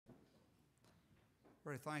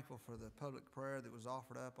very thankful for the public prayer that was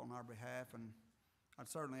offered up on our behalf, and I'd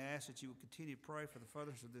certainly ask that you would continue to pray for the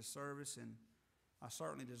furtherance of this service, and I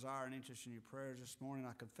certainly desire an interest in your prayers this morning.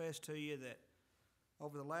 I confess to you that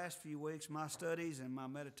over the last few weeks, my studies and my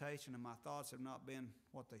meditation and my thoughts have not been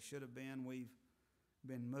what they should have been. We've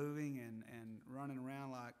been moving and running around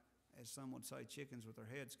like, as some would say, chickens with their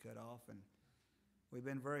heads cut off, and we've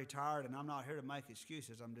been very tired, and I'm not here to make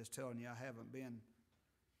excuses. I'm just telling you I haven't been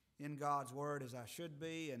in God's Word as I should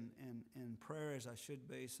be and in prayer as I should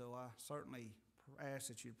be, so I certainly ask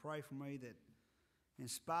that you pray for me that in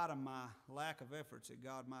spite of my lack of efforts that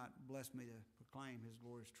God might bless me to proclaim His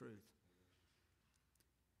glorious truth.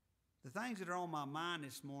 The things that are on my mind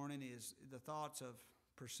this morning is the thoughts of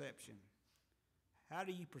perception. How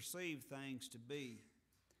do you perceive things to be?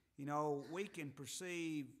 You know, we can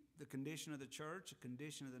perceive the condition of the church, the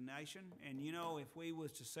condition of the nation, and you know, if we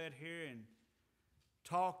was to sit here and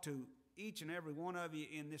talk to each and every one of you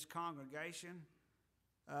in this congregation,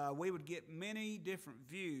 we would get many different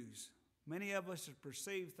views. Many of us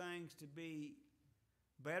perceive things to be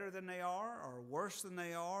better than they are, or worse than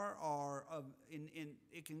they are, or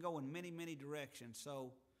it can go in many, many directions.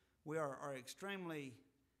 So we are extremely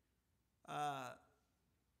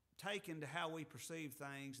taken to how we perceive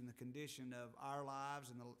things and the condition of our lives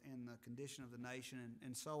and the condition of the nation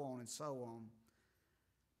and so on and so on.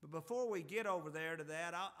 But before we get over there to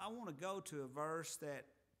that, I want to go to a verse that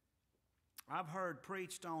I've heard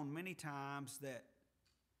preached on many times that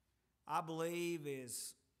I believe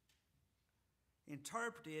is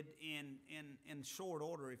interpreted in short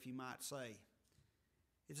order, if you might say.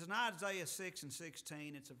 It's in Isaiah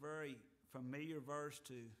 6:16. It's a very familiar verse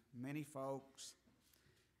to many folks.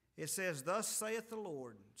 It says, "Thus saith the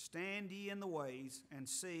Lord, stand ye in the ways, and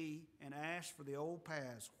see, and ask for the old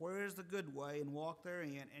paths. Where is the good way, and walk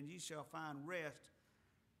therein, and ye shall find rest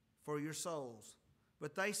for your souls.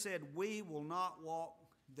 But they said, we will not walk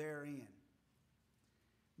therein."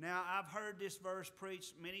 Now, I've heard this verse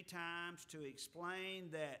preached many times to explain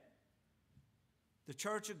that the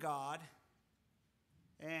church of God,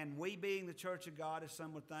 and we being the church of God, as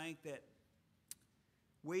some would think, that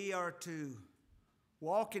we are to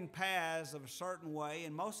walk in paths of a certain way,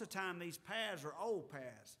 and most of the time these paths are old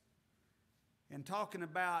paths. And talking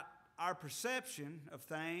about our perception of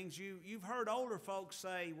things, you've heard older folks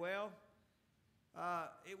say, well,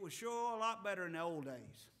 it was sure a lot better in the old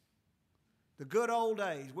days. The good old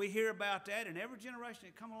days. We hear about that, and every generation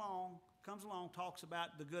that comes along talks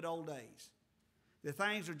about the good old days. The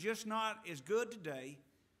things are just not as good today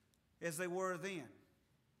as they were then.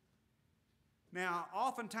 Now,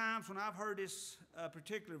 oftentimes when I've heard this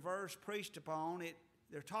particular verse preached upon,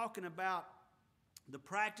 they're talking about the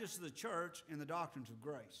practice of the church and the doctrines of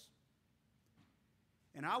grace.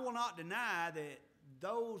 And I will not deny that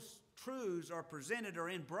those truths are presented or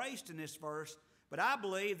embraced in this verse, but I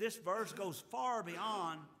believe this verse goes far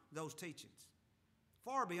beyond those teachings,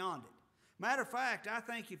 far beyond it. Matter of fact, I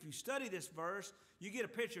think if you study this verse, you get a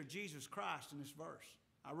picture of Jesus Christ in this verse.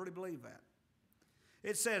 I really believe that.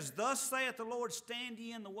 It says, "Thus saith the Lord, stand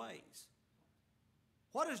ye in the ways."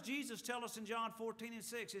 What does Jesus tell us in John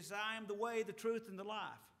 14:6? He says, "I am the way, the truth, and the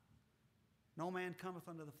life. No man cometh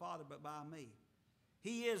unto the Father but by me."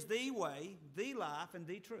 He is the way, the life, and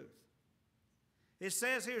the truth. It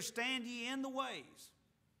says here, "Stand ye in the ways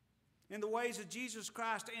of Jesus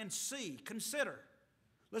Christ, and see," consider.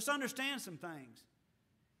 Let's understand some things.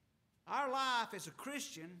 Our life as a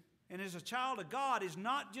Christian and as a child of God is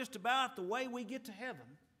not just about the way we get to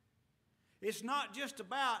heaven. It's not just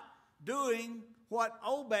about doing what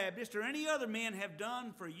old Baptists or any other men have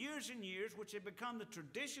done for years and years, which have become the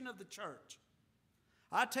tradition of the church.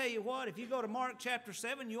 I tell you what, if you go to Mark chapter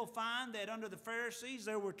 7, you'll find that under the Pharisees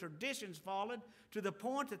there were traditions followed to the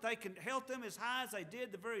point that they could help them as high as they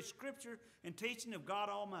did the very scripture and teaching of God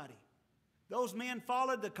Almighty. Those men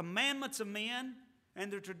followed the commandments of men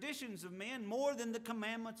and the traditions of men more than the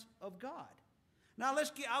commandments of God. Now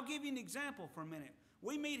I'll give you an example for a minute.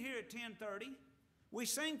 We meet here at 10:30. We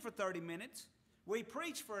sing for 30 minutes. We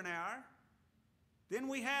preach for an hour. Then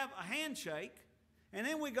we have a handshake. And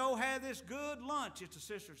then we go have this good lunch that the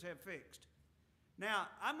sisters have fixed. Now,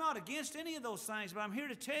 I'm not against any of those things, but I'm here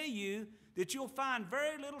to tell you that you'll find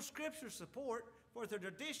very little scripture support for the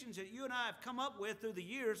traditions that you and I have come up with through the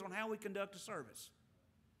years on how we conduct a service.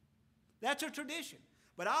 That's a tradition.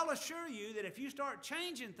 But I'll assure you that if you start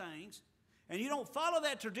changing things and you don't follow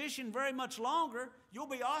that tradition very much longer, you'll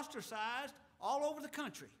be ostracized all over the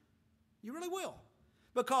country. You really will.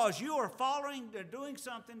 Because you are doing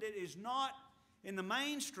something that is not in the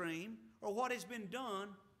mainstream or what has been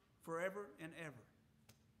done forever and ever.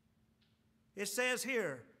 It says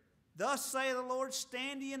here, Thus saith the Lord,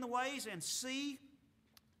 stand ye in the ways and see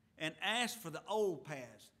and ask for the old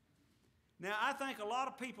paths. Now, I think a lot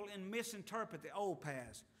of people misinterpret the old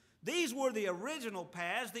paths. These were the original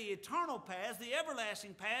paths, the eternal paths, the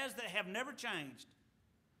everlasting paths that have never changed.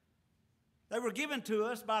 They were given to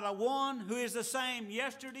us by the one who is the same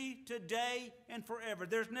yesterday, today, and forever.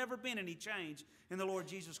 There's never been any change in the Lord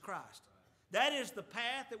Jesus Christ. That is the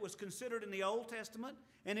path that was considered in the Old Testament,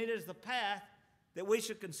 and it is the path that we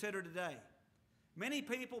should consider today. Many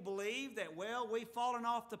people believe that, well, we've fallen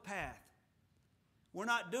off the path. We're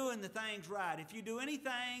not doing the things right. If you do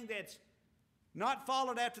anything that's not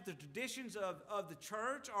followed after the traditions of the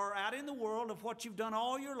church or out in the world of what you've done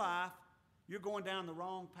all your life, you're going down the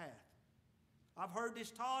wrong path. I've heard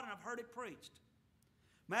this taught and I've heard it preached.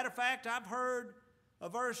 Matter of fact, I've heard a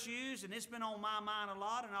verse used, and it's been on my mind a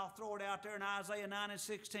lot, and I'll throw it out there in Isaiah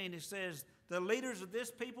 9:16. It says, the leaders of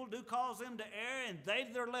this people do cause them to err, and they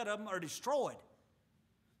that are led of them are destroyed.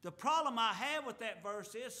 The problem I have with that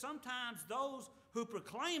verse is sometimes those who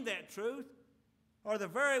proclaim that truth are the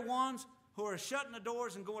very ones who are shutting the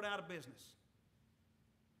doors and going out of business.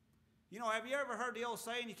 You know, have you ever heard the old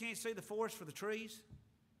saying, you can't see the forest for the trees?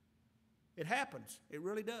 It happens. It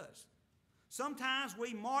really does. Sometimes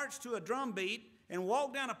we march to a drum beat and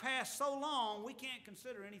walk down a path so long we can't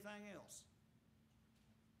consider anything else.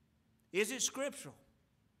 Is it scriptural?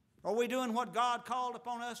 Are we doing what God called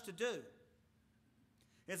upon us to do?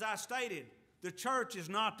 As I stated, the church is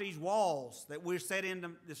not these walls that we're set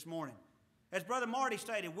in this morning. As Brother Marty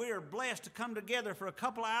stated, we are blessed to come together for a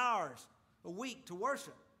couple of hours a week to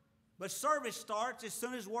worship. But service starts as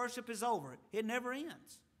soon as worship is over. It never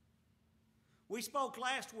ends. We spoke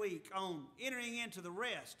last week on entering into the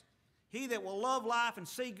rest. He that will love life and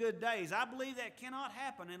see good days. I believe that cannot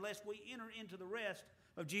happen unless we enter into the rest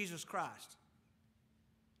of Jesus Christ.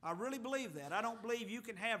 I really believe that. I don't believe you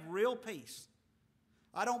can have real peace.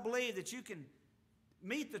 I don't believe that you can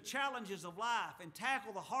meet the challenges of life and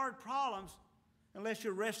tackle the hard problems unless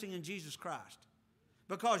you're resting in Jesus Christ.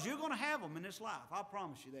 Because you're going to have them in this life. I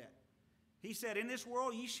promise you that. He said, in this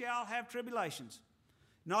world ye shall have tribulations.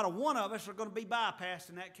 Not a one of us are going to be bypassed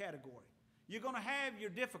in that category. You're going to have your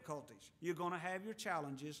difficulties. You're going to have your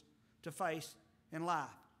challenges to face in life.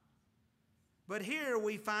 But here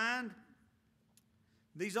we find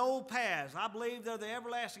these old paths. I believe they're the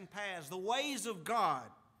everlasting paths, the ways of God.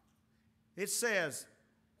 It says,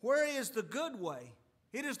 where is the good way?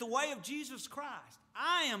 It is the way of Jesus Christ.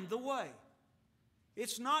 I am the way.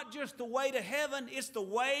 It's not just the way to heaven, it's the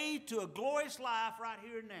way to a glorious life right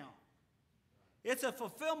here and now. It's a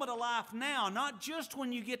fulfillment of life now, not just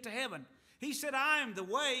when you get to heaven. He said, I am the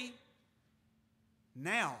way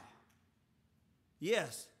now.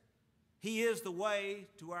 Yes, He is the way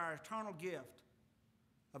to our eternal gift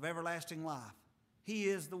of everlasting life. He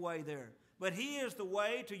is the way there. But He is the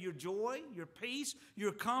way to your joy, your peace,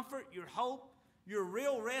 your comfort, your hope, your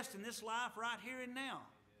real rest in this life right here and now.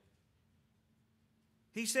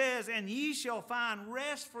 He says, and ye shall find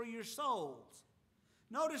rest for your souls.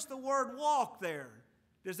 Notice the word walk there.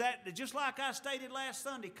 Does that, just like I stated last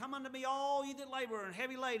Sunday, come unto me all ye that labor and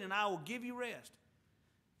heavy laden, and I will give you rest.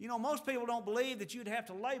 You know, most people don't believe that you'd have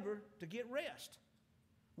to labor to get rest.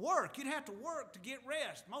 Work, you'd have to work to get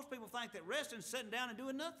rest. Most people think that resting is sitting down and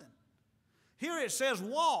doing nothing. Here it says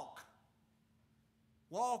walk.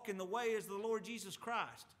 Walk in the ways of the Lord Jesus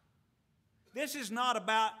Christ. This is not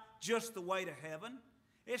about just the way to heaven.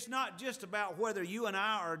 It's not just about whether you and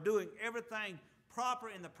I are doing everything proper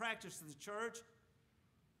in the practice of the church.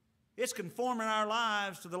 It's conforming our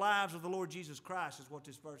lives to the lives of the Lord Jesus Christ is what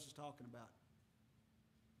this verse is talking about.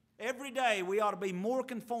 Every day we ought to be more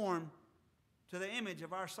conformed to the image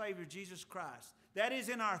of our Savior Jesus Christ. That is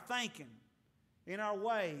in our thinking, in our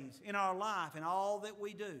ways, in our life, in all that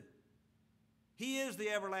we do. He is the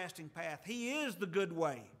everlasting path. He is the good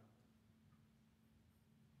way.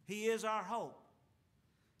 He is our hope.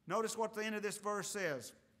 Notice what the end of this verse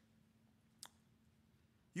says.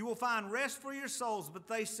 You will find rest for your souls, but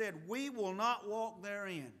they said, we will not walk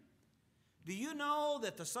therein. Do you know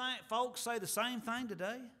that the folks say the same thing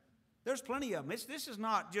today? There's plenty of them. This is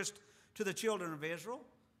not just to the children of Israel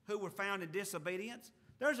who were found in disobedience.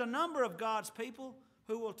 There's a number of God's people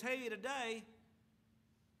who will tell you today,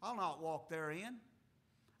 I'll not walk therein.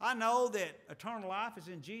 I know that eternal life is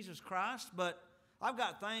in Jesus Christ, but I've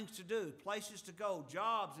got things to do, places to go,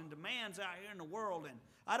 jobs and demands out here in the world, and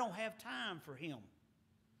I don't have time for Him.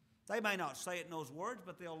 They may not say it in those words,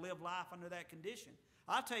 but they'll live life under that condition.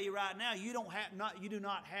 I'll tell you right now, you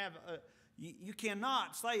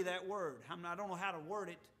cannot say that word. I don't know how to word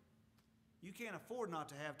it. You can't afford not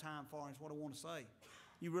to have time for Him is what I want to say.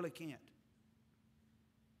 You really can't.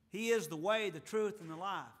 He is the way, the truth, and the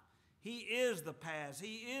life. He is the path.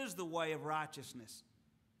 He is the way of righteousness.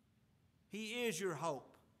 He is your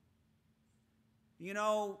hope. You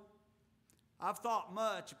know, I've thought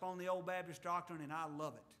much upon the old Baptist doctrine, and I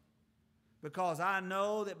love it. Because I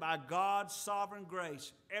know that by God's sovereign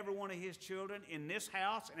grace, every one of His children in this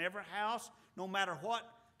house and every house, no matter what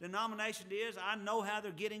denomination it is, I know how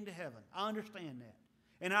they're getting to heaven. I understand that.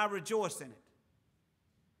 And I rejoice in it.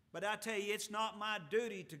 But I tell you, it's not my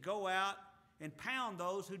duty to go out and pound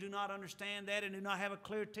those who do not understand that and do not have a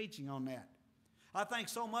clear teaching on that. I think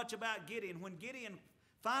so much about Gideon. When Gideon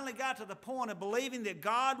finally got to the point of believing that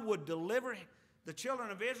God would deliver the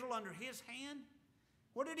children of Israel under his hand,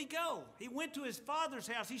 where did he go? He went to his father's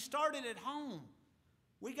house. He started at home.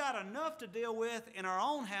 We got enough to deal with in our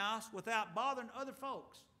own house without bothering other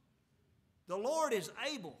folks. The Lord is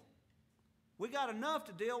able. We got enough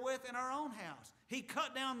to deal with in our own house. He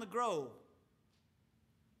cut down the grove.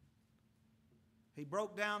 He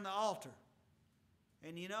broke down the altar.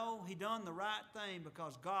 And you know, he done the right thing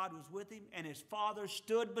because God was with him and his father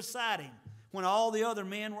stood beside him when all the other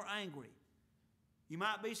men were angry. You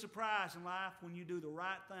might be surprised in life when you do the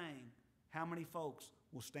right thing, how many folks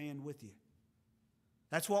will stand with you.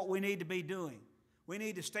 That's what we need to be doing. We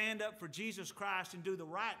need to stand up for Jesus Christ and do the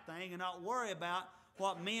right thing and not worry about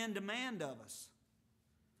what men demand of us.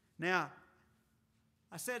 Now,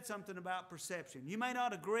 I said something about perception. You may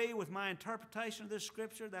not agree with my interpretation of this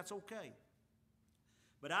scripture. That's okay.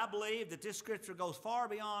 But I believe that this scripture goes far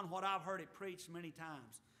beyond what I've heard it preached many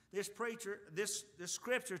times. This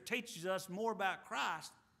scripture teaches us more about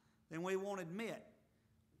Christ than we won't admit.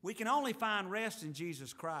 We can only find rest in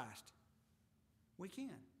Jesus Christ. We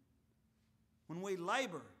can. When we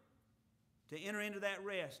labor to enter into that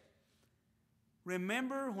rest.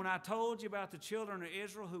 Remember when I told you about the children of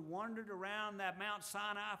Israel who wandered around that Mount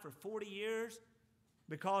Sinai for 40 years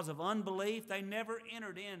because of unbelief? They never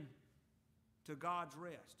entered into God's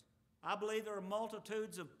rest. I believe there are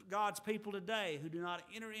multitudes of God's people today who do not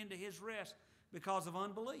enter into His rest because of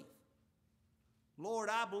unbelief. Lord,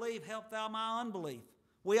 I believe, help thou my unbelief.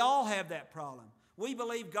 We all have that problem. We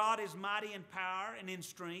believe God is mighty in power and in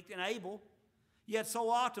strength and able, yet so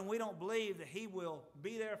often we don't believe that He will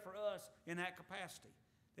be there for us in that capacity,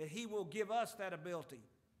 that He will give us that ability,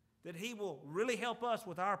 that He will really help us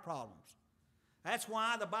with our problems. That's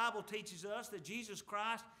why the Bible teaches us that Jesus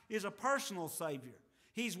Christ is a personal Savior.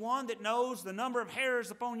 He's one that knows the number of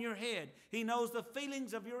hairs upon your head. He knows the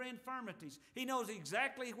feelings of your infirmities. He knows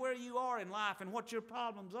exactly where you are in life and what your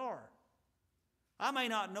problems are. I may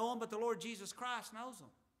not know them, but the Lord Jesus Christ knows them.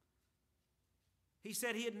 He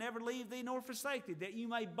said He'd never leave thee nor forsake thee, that you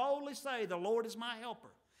may boldly say, the Lord is my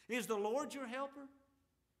helper. Is the Lord your helper?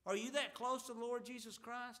 Are you that close to the Lord Jesus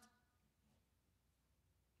Christ?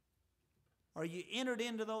 Are you entered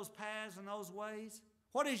into those paths and those ways?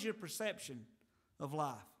 What is your perception of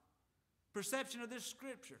life? Perception of this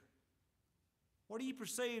scripture. What do you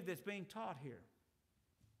perceive that's being taught here?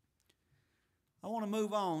 I want to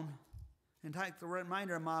move on and take the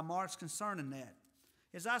remainder of my remarks concerning that.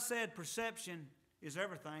 As I said, perception is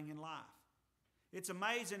everything in life. It's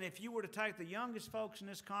amazing if you were to take the youngest folks in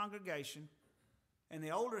this congregation and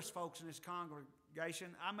the oldest folks in this congregation,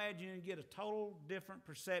 I imagine you'd get a total different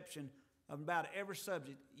perception of about every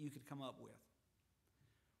subject you could come up with.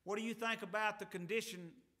 What do you think about the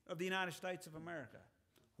condition of the United States of America?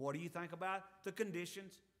 What do you think about the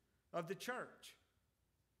conditions of the church?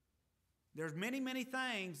 There's many, many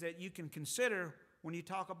things that you can consider when you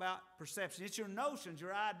talk about perception. It's your notions,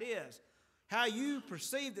 your ideas, how you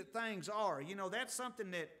perceive that things are. You know, that's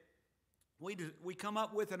something that we come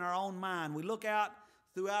up with in our own mind. We look out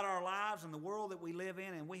throughout our lives and the world that we live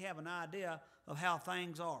in, and we have an idea of how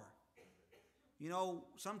things are. You know,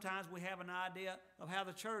 sometimes we have an idea of how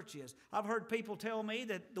the church is. I've heard people tell me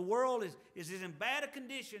that the world is in bad a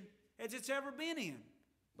condition as it's ever been in.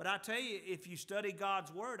 But I tell you, if you study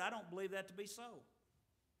God's Word, I don't believe that to be so.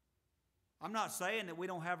 I'm not saying that we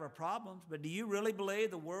don't have our problems, but do you really believe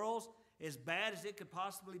the world's as bad as it could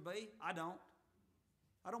possibly be? I don't.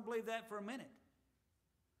 I don't believe that for a minute.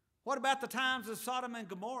 What about the times of Sodom and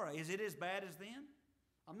Gomorrah? Is it as bad as then?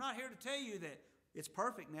 I'm not here to tell you that it's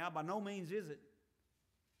perfect now. By no means is it.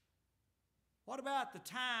 What about the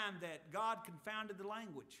time that God confounded the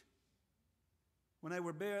language when they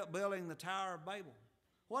were building the Tower of Babel?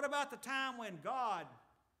 What about the time when God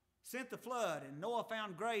sent the flood and Noah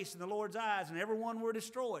found grace in the Lord's eyes and everyone were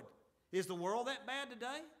destroyed? Is the world that bad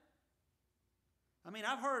today? I mean,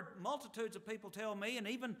 I've heard multitudes of people tell me, and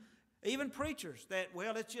even preachers, that,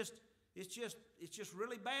 well, it's just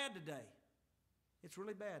really bad today. It's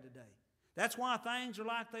really bad today. That's why things are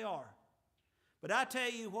like they are. But I tell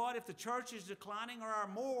you what, if the church is declining or our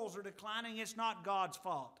morals are declining, it's not God's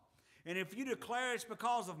fault. And if you declare it's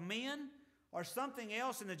because of men or something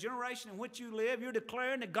else in the generation in which you live, you're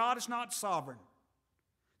declaring that God is not sovereign.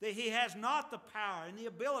 That He has not the power and the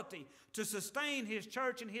ability to sustain His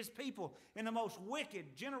church and His people in the most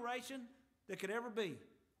wicked generation that could ever be.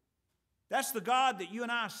 That's the God that you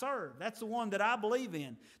and I serve. That's the one that I believe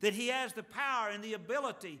in. That He has the power and the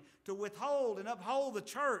ability to withhold and uphold the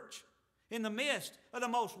church in the midst of the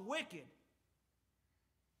most wicked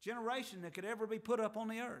generation that could ever be put up on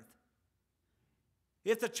the earth.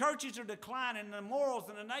 If the churches are declining and the morals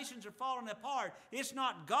and the nations are falling apart, it's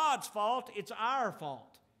not God's fault, it's our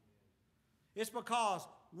fault. It's because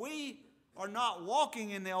we are not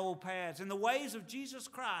walking in the old paths, in the ways of Jesus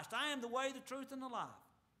Christ. I am the way, the truth, and the life.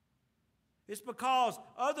 It's because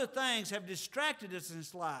other things have distracted us in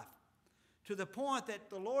this life to the point that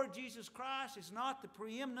the Lord Jesus Christ is not the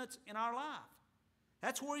preeminence in our life.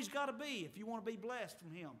 That's where He's got to be if you want to be blessed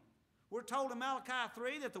from Him. We're told in Malachi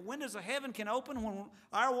 3 that the windows of heaven can open when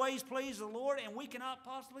our ways please the Lord, and we cannot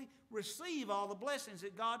possibly receive all the blessings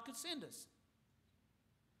that God could send us.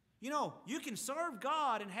 You know, you can serve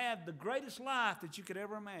God and have the greatest life that you could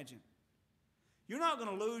ever imagine. You're not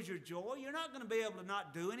going to lose your joy. You're not going to be able to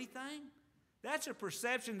not do anything. That's a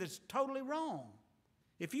perception that's totally wrong.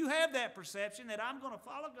 If you have that perception that I'm going to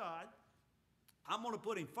follow God, I'm going to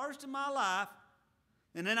put Him first in my life,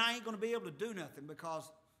 and then I ain't going to be able to do nothing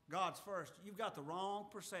because God's first, you've got the wrong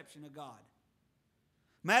perception of God.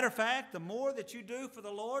 Matter of fact, the more that you do for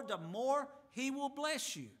the Lord, the more He will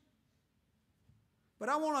bless you. But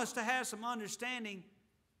I want us to have some understanding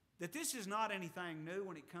that this is not anything new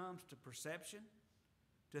when it comes to perception,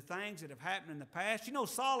 to things that have happened in the past. You know,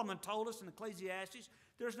 Solomon told us in Ecclesiastes,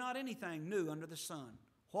 there's not anything new under the sun.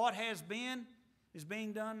 What has been is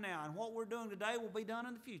being done now, and what we're doing today will be done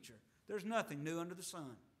in the future. There's nothing new under the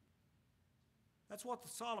sun. That's what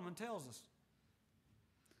Solomon tells us.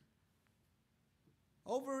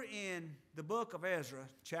 Over in the book of Ezra,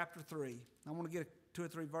 chapter 3, I want to get 2 or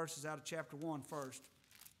 3 verses out of chapter 1 first.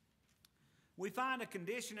 We find a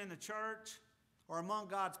condition in the church, or among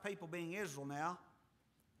God's people being Israel now.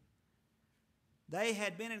 They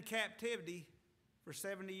had been in captivity for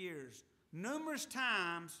 70 years. Numerous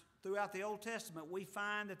times throughout the Old Testament, we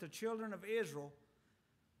find that the children of Israel,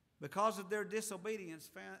 because of their disobedience,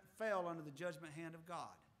 fell under the judgment hand of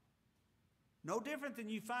God. No different than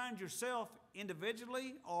you find yourself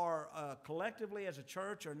individually or collectively as a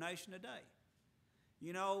church or nation today.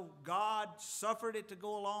 You know, God suffered it to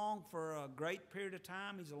go along for a great period of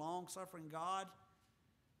time. He's a long-suffering God.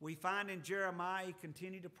 We find in Jeremiah He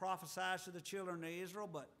continued to prophesy to the children of Israel,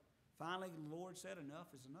 but finally the Lord said enough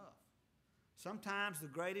is enough. Sometimes the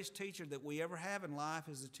greatest teacher that we ever have in life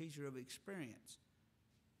is the teacher of experience.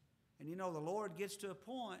 And you know, the Lord gets to a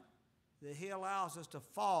point that He allows us to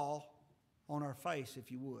fall on our face,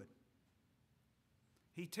 if you would.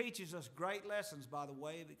 He teaches us great lessons by the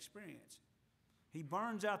way of experience. He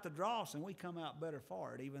burns out the dross and we come out better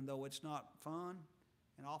for it, even though it's not fun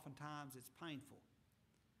and oftentimes it's painful.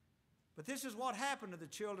 But this is what happened to the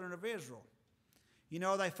children of Israel. You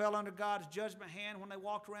know, they fell under God's judgment hand when they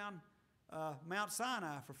walked around Mount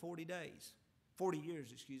Sinai for 40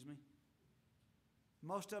 years.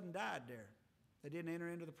 Most of them died there. They didn't enter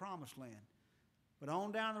into the promised land. But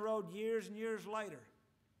on down the road, years and years later,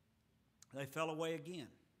 they fell away again.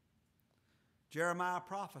 Jeremiah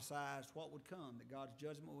prophesied what would come, that God's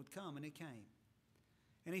judgment would come, and it came.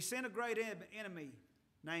 And He sent a great enemy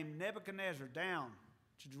named Nebuchadnezzar down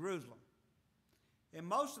to Jerusalem. And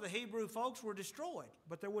most of the Hebrew folks were destroyed,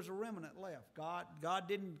 but there was a remnant left. God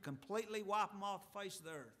didn't completely wipe them off the face of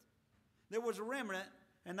the earth. There was a remnant,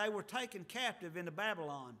 and they were taken captive into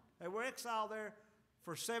Babylon. They were exiled there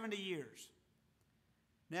for 70 years.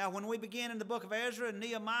 Now, when we begin in the book of Ezra and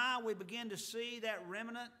Nehemiah, we begin to see that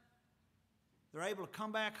remnant. They're able to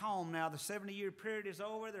come back home now. The 70-year period is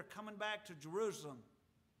over. They're coming back to Jerusalem,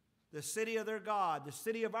 the city of their God, the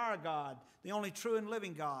city of our God, the only true and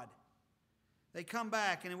living God. They come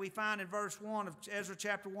back, and we find in verse 1 of Ezra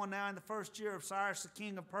chapter 1, now in the first year of Cyrus the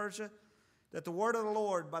king of Persia, that the word of the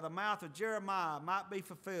Lord by the mouth of Jeremiah might be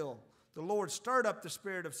fulfilled. The Lord stirred up the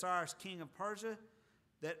spirit of Cyrus king of Persia,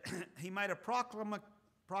 that he made a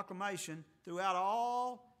proclamation throughout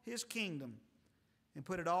all his kingdom, and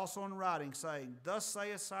put it also in writing, saying, Thus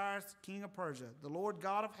saith Cyrus king of Persia, the Lord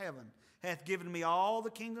God of heaven hath given me all the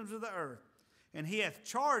kingdoms of the earth, and He hath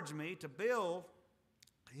charged me to build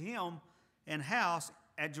Him an house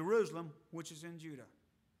at Jerusalem, which is in Judah.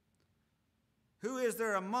 Who is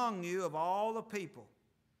there among you of all the people?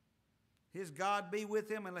 His God be with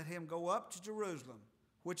him, and let him go up to Jerusalem,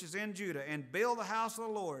 which is in Judah, and build the house of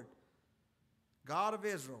the Lord, God of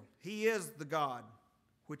Israel. He is the God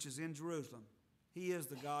which is in Jerusalem. He is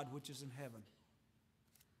the God which is in heaven.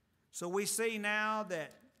 So we see now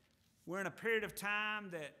that we're in a period of time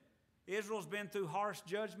that Israel's been through harsh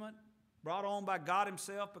judgment brought on by God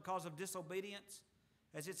himself because of disobedience,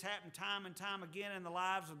 as it's happened time and time again in the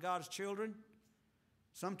lives of God's children.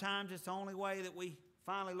 Sometimes it's the only way that we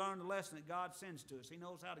finally learn the lesson that God sends to us. He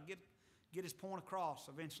knows how to get his point across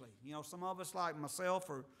eventually. You know, some of us, like myself,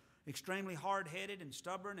 are extremely hard-headed and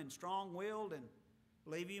stubborn and strong-willed, and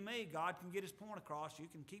believe you me, God can get his point across. You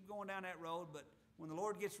can keep going down that road, but when the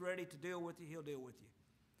Lord gets ready to deal with you, he'll deal with you.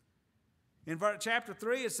 In chapter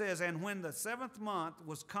 3 it says, and when the 7th month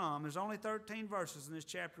was come, there's only 13 verses in this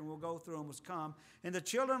chapter, and we'll go through them, was come, and the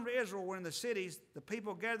children of Israel were in the cities, the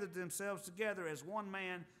people gathered themselves together as one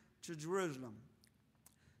man to Jerusalem.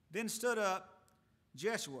 Then stood up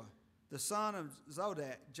Jeshua, the son of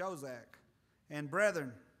Jozadak, and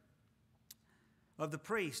brethren of the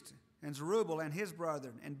priest, and Zerubbabel and his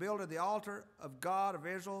brethren, and builded the altar of God of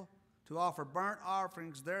Israel to offer burnt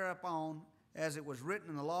offerings thereupon, as it was written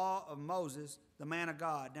in the law of Moses, the man of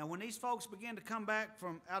God. Now, when these folks began to come back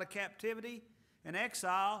from out of captivity and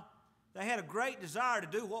exile, they had a great desire to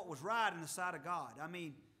do what was right in the sight of God. I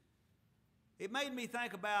mean, it made me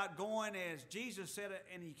think about going, as Jesus said,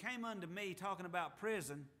 and he came unto me, talking about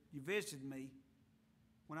prison. You visited me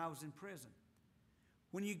when I was in prison.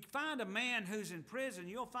 When you find a man who's in prison,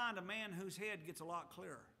 you'll find a man whose head gets a lot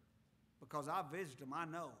clearer, because I visited him, I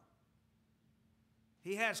know.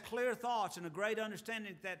 He has clear thoughts and a great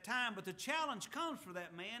understanding at that time, but the challenge comes for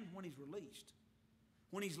that man when he's released,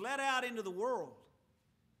 when he's let out into the world.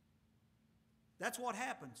 That's what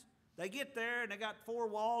happens. They get there and they got 4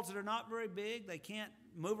 walls that are not very big. They can't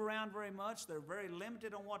move around very much. They're very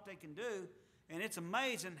limited on what they can do, and it's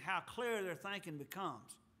amazing how clear their thinking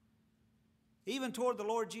becomes, even toward the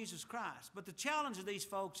Lord Jesus Christ. But the challenge of these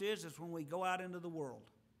folks is when we go out into the world.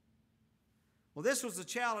 Well, this was the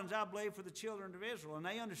challenge, I believe, for the children of Israel, and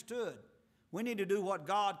they understood we need to do what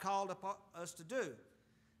God called us to do.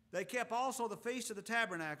 They kept also the Feast of the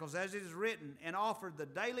Tabernacles, as it is written, and offered the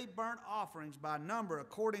daily burnt offerings by number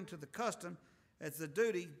according to the custom, as the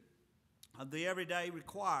duty of the everyday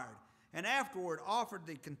required. And afterward offered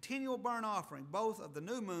the continual burnt offering, both of the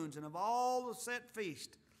new moons and of all the set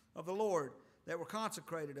feasts of the Lord that were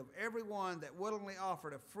consecrated, of every one that willingly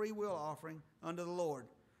offered a free will offering unto the Lord.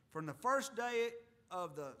 From the first day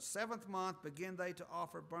of the 7th month begin they to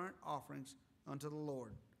offer burnt offerings unto the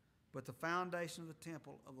Lord. But the foundation of the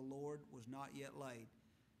temple of the Lord was not yet laid.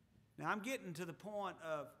 Now I'm getting to the point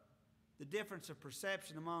of the difference of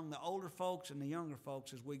perception among the older folks and the younger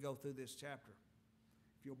folks as we go through this chapter,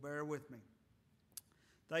 if you'll bear with me.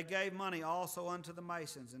 They gave money also unto the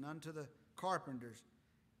masons and unto the carpenters,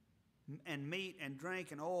 and meat and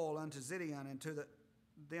drink and oil unto Zidion and to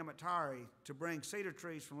them at Tyre, to bring cedar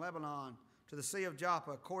trees from Lebanon to the sea of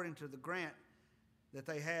Joppa, according to the grant that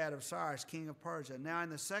they had of Cyrus, king of Persia. Now in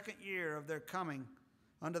the 2nd year of their coming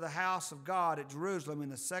unto the house of God at Jerusalem, in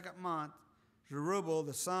the 2nd month, Zerubbabel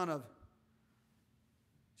the son of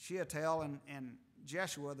Shealtiel and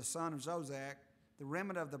Jeshua the son of Zozak, the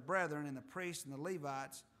remnant of the brethren and the priests and the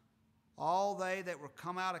Levites, all they that were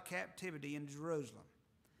come out of captivity in Jerusalem.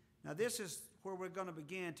 Now this is where we're going to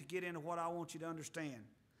begin to get into what I want you to understand.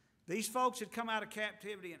 These folks had come out of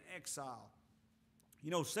captivity and exile.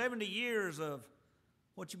 You know, 70 years of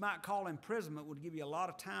what you might call imprisonment would give you a lot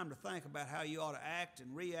of time to think about how you ought to act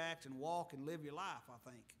and react and walk and live your life, I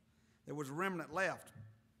think. There was a remnant left.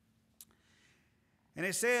 And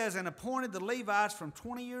it says, and appointed the Levites from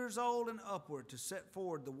 20 years old and upward to set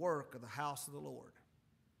forward the work of the house of the Lord.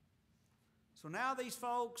 So now these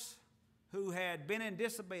folks who had been in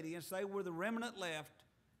disobedience, they were the remnant left.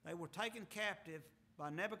 They were taken captive by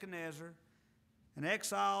Nebuchadnezzar and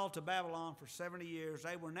exiled to Babylon for 70 years.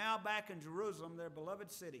 They were now back in Jerusalem, their beloved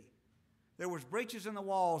city. There was breaches in the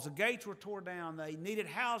walls. The gates were torn down. They needed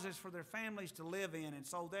houses for their families to live in. And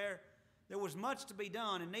so there was much to be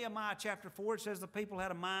done. In Nehemiah chapter 4, it says the people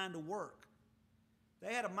had a mind to work.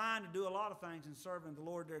 They had a mind to do a lot of things in serving the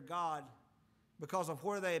Lord their God because of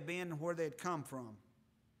where they had been and where they had come from.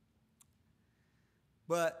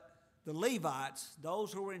 But the Levites,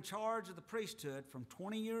 those who were in charge of the priesthood from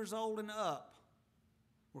 20 years old and up,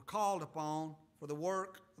 were called upon for the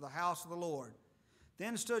work of the house of the Lord.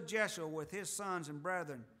 Then stood Jeshua with his sons and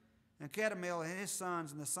brethren, and Kadmiel and his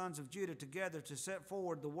sons and the sons of Judah together to set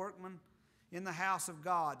forward the workmen in the house of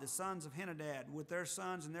God, the sons of Henadad, with their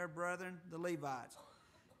sons and their brethren, the Levites.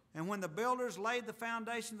 And when the builders laid the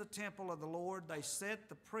foundation of the temple of the Lord, they set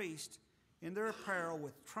the priests in their apparel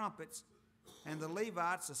with trumpets and the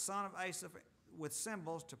Levites, the son of Asaph, with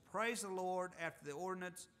cymbals, to praise the Lord after the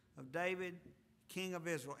ordinance of David, king of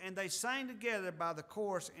Israel. And they sang together by the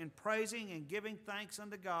chorus in praising and giving thanks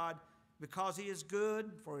unto God, because he is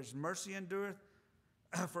good, for his mercy endureth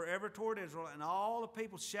forever toward Israel. And all the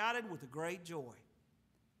people shouted with a great joy.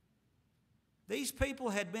 These people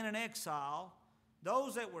had been in exile.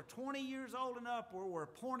 Those that were 20 years old and upward were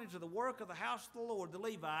appointed to the work of the house of the Lord, the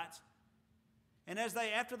Levites. And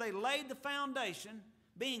after they laid the foundation,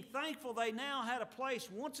 being thankful they now had a place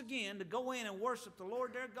once again to go in and worship the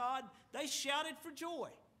Lord their God, they shouted for joy.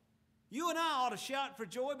 You and I ought to shout for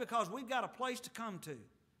joy because we've got a place to come to.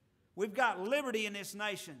 We've got liberty in this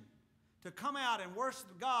nation to come out and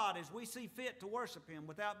worship God as we see fit to worship him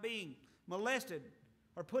without being molested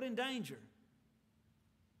or put in danger.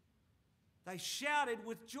 They shouted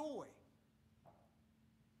with joy.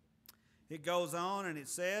 It goes on and it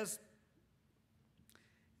says,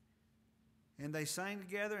 and they sang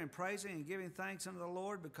together in praising and giving thanks unto the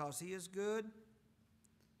Lord, because he is good.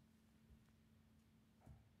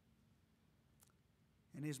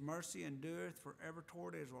 And his mercy endureth forever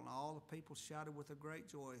toward Israel. And all the people shouted with a great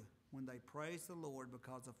joy when they praised the Lord,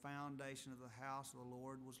 because the foundation of the house of the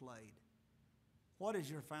Lord was laid. What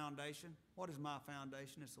is your foundation? What is my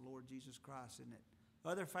foundation? It's the Lord Jesus Christ, isn't it?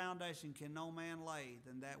 Other foundation can no man lay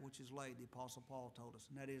than that which is laid, the Apostle Paul told us,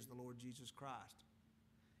 and that is the Lord Jesus Christ.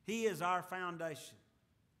 He is our foundation.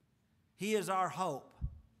 He is our hope.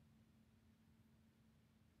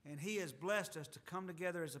 And he has blessed us to come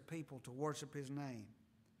together as a people to worship his name.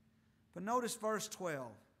 But notice verse 12.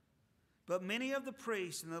 But many of the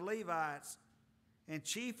priests and the Levites and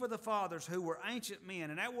chief of the fathers, who were ancient men,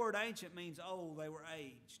 and that word ancient means old, they were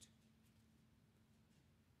aged,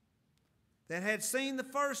 that had seen the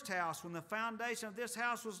first house when the foundation of this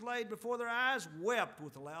house was laid before their eyes, wept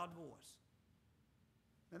with a loud voice.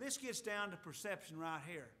 Now this gets down to perception right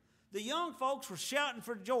here. The young folks were shouting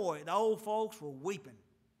for joy. The old folks were weeping,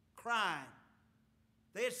 crying.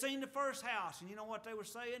 They had seen the first house, and you know what they were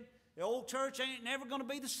saying? The old church ain't never going to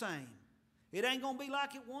be the same. It ain't going to be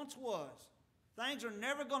like it once was. Things are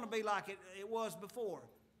never going to be like it was before.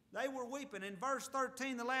 They were weeping. In verse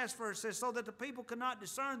 13, the last verse says, so that the people could not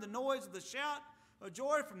discern the noise of the shout of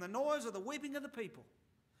joy from the noise of the weeping of the people.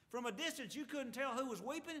 From a distance, you couldn't tell who was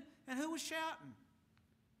weeping and who was shouting.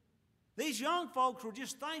 These young folks were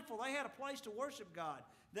just thankful they had a place to worship God,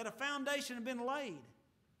 that a foundation had been laid.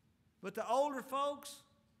 But the older folks,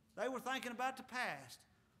 they were thinking about the past.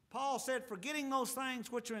 Paul said, forgetting those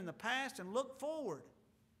things which are in the past and look forward.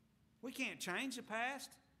 We can't change the past.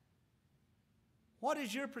 What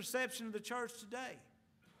is your perception of the church today?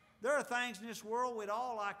 There are things in this world we'd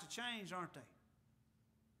all like to change, aren't they?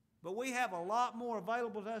 But we have a lot more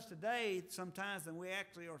available to us today sometimes than we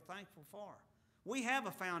actually are thankful for. We have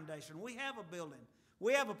a foundation. We have a building.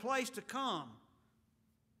 We have a place to come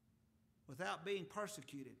without being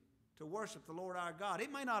persecuted to worship the Lord our God.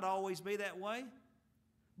 It may not always be that way,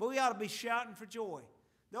 but we ought to be shouting for joy.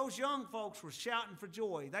 Those young folks were shouting for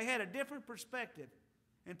joy. They had a different perspective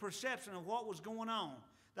and perception of what was going on.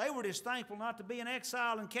 They were just thankful not to be in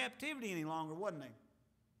exile and captivity any longer, wasn't they?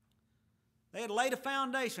 They had laid a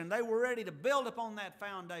foundation. They were ready to build upon that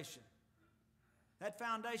foundation. That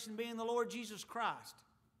foundation being the Lord Jesus Christ.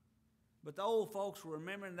 But the old folks were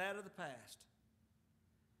remembering that of the past.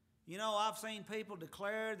 You know, I've seen people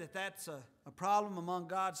declare that that's a problem among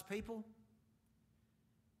God's people,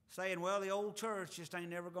 saying, well, the old church just ain't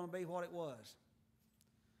never going to be what it was.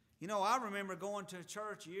 You know, I remember going to a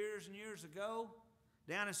church years and years ago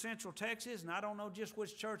down in Central Texas, and I don't know just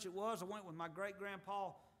which church it was. I went with my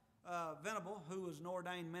great-grandpa, Venable, who was an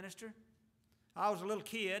ordained minister. I was a little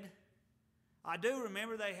kid. I do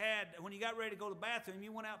remember they had, when you got ready to go to the bathroom,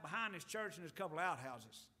 you went out behind this church and there's a couple of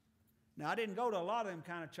outhouses. Now, I didn't go to a lot of them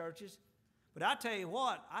kind of churches, but I tell you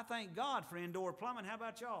what, I thank God for indoor plumbing. How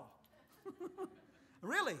about y'all?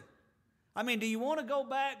 Really? I mean, do you want to go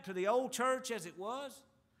back to the old church as it was?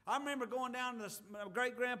 I remember going down to my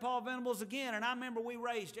great-grandpa Venable's again, and I remember we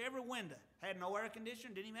raised every window. Had no air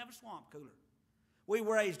conditioner, didn't even have a swamp cooler. We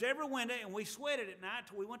raised every window, and we sweated at night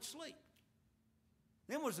till we went to sleep.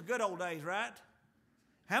 Them was the good old days, right?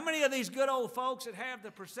 How many of these good old folks that have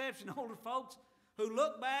the perception, older folks, who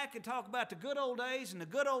look back and talk about the good old days and the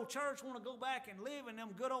good old church want to go back and live in them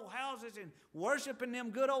good old houses and worship in them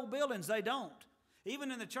good old buildings? They don't.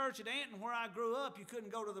 Even in the church at Anton where I grew up, you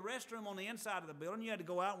couldn't go to the restroom on the inside of the building. You had to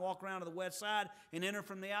go out and walk around to the west side and enter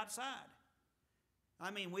from the outside.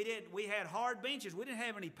 I mean, we had hard benches. We didn't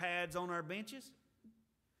have any pads on our benches.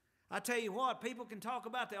 I tell you what, people can talk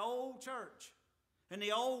about the old church and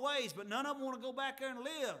the old ways, but none of them want to go back there and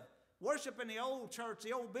live Worship in the old church,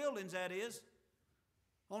 the old buildings, that is.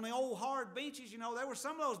 On the old hard benches, there were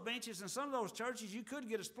some of those benches in some of those churches you could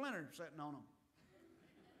get a splinter sitting on them.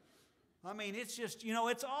 I mean, it's just,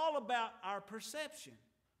 it's all about our perception.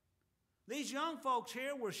 These young folks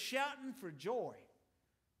here were shouting for joy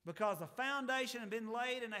because the foundation had been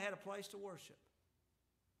laid and they had a place to worship.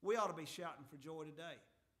 We ought to be shouting for joy today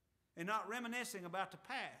and not reminiscing about the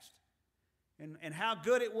past and how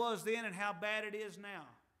good it was then and how bad it is now.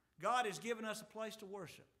 God has given us a place to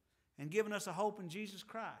worship and given us a hope in Jesus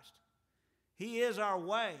Christ. He is our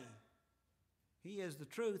way. He is the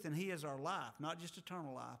truth, and He is our life, not just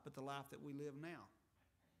eternal life, but the life that we live now.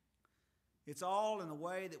 It's all in the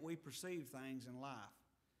way that we perceive things in life.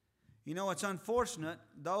 It's unfortunate,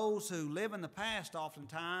 those who live in the past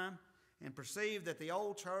oftentimes and perceive that the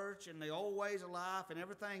old church and the old ways of life and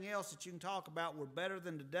everything else that you can talk about were better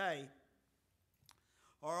than today,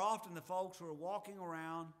 are often the folks who are walking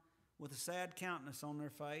around with a sad countenance on their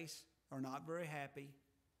face, are not very happy.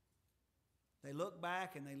 They look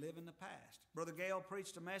back and they live in the past. Brother Gale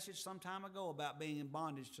preached a message some time ago about being in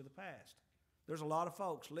bondage to the past. There's a lot of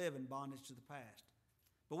folks live in bondage to the past.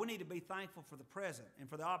 But we need to be thankful for the present and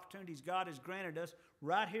for the opportunities God has granted us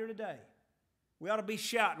right here today. We ought to be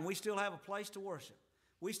shouting. We still have a place to worship.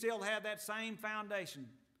 We still have that same foundation.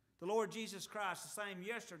 The Lord Jesus Christ, the same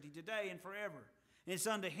yesterday, today, and forever. And it's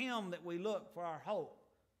unto Him that we look for our hope,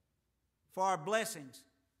 for our blessings,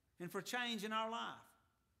 and for change in our life.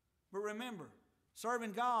 But remember,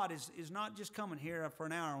 serving God is not just coming here for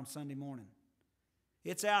an hour on Sunday morning.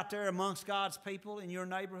 It's out there amongst God's people in your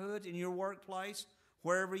neighborhoods, in your workplace,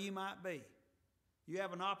 wherever you might be. You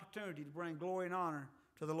have an opportunity to bring glory and honor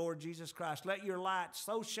to the Lord Jesus Christ. Let your light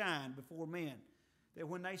so shine before men that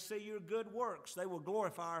when they see your good works, they will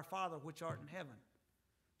glorify our Father which art in heaven.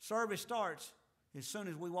 Service starts as soon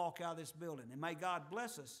as we walk out of this building. And may God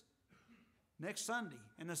bless us next Sunday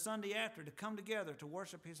and the Sunday after to come together to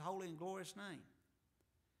worship His holy and glorious name.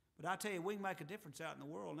 But I tell you, we can make a difference out in the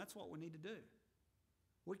world, and that's what we need to do.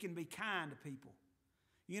 We can be kind to people.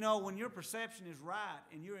 When your perception is right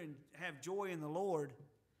and you have joy in the Lord,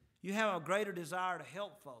 you have a greater desire to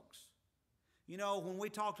help folks. When we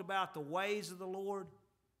talked about the ways of the Lord,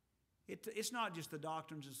 it's not just the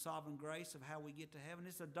doctrines of sovereign grace of how we get to heaven.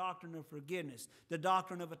 It's the doctrine of forgiveness, the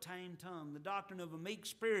doctrine of a tamed tongue, the doctrine of a meek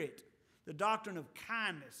spirit, the doctrine of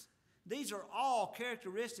kindness. These are all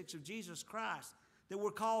characteristics of Jesus Christ that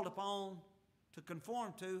we're called upon to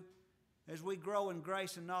conform to as we grow in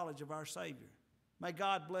grace and knowledge of our Savior. May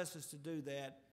God bless us to do that.